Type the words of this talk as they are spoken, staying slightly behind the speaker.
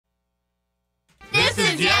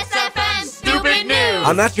Yes FM Stupid News.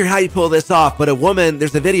 I'm not sure how you pull this off, but a woman,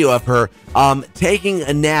 there's a video of her taking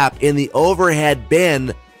a nap in the overhead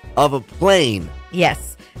bin of a plane.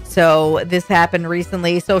 Yes. So this happened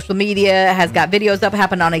recently. Social media has got videos up.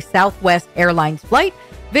 Happened on a Southwest Airlines flight.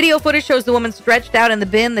 Video footage shows the woman stretched out in the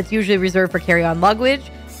bin that's usually reserved for carry-on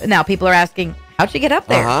luggage. Now people are asking, how'd she get up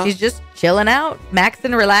there? She's just chilling out,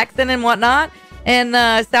 maxing, relaxing, and whatnot.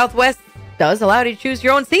 And Southwest does allow you to choose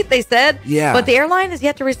your own seat, they said. Yeah. But the airline has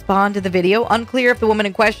yet to respond to the video. Unclear if the woman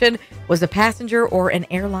in question was a passenger or an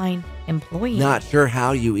airline employee. Not sure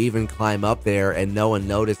how you even climb up there and no one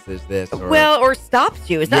notices this. Or stops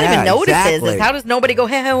you. It's not even notices. Exactly. It's how does nobody go,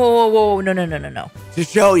 hey, whoa, no. To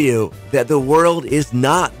show you that the world is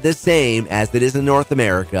not the same as it is in North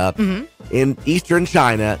America. Mm-hmm. In Eastern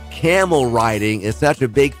China, camel riding is such a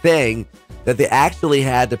big thing that they actually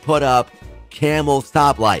had to put up camel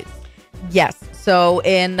stoplights. Yes. So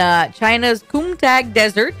in China's Kumtag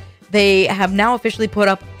desert, they have now officially put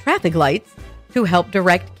up traffic lights to help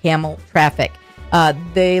direct camel traffic.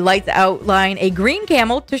 The lights outline a green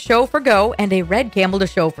camel to show for go and a red camel to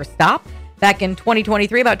show for stop. Back in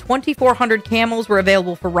 2023, about 2,400 camels were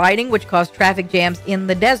available for riding, which caused traffic jams in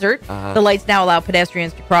the desert. The lights now allow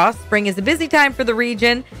pedestrians to cross. Spring is a busy time for the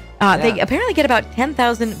region. They apparently get about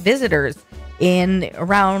 10,000 visitors in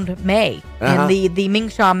around May in the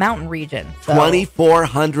Mingsha mountain region. So.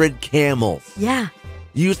 2,400 camels. Yeah.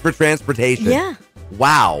 Used for transportation. Yeah.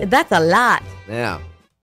 Wow. That's a lot. Yeah.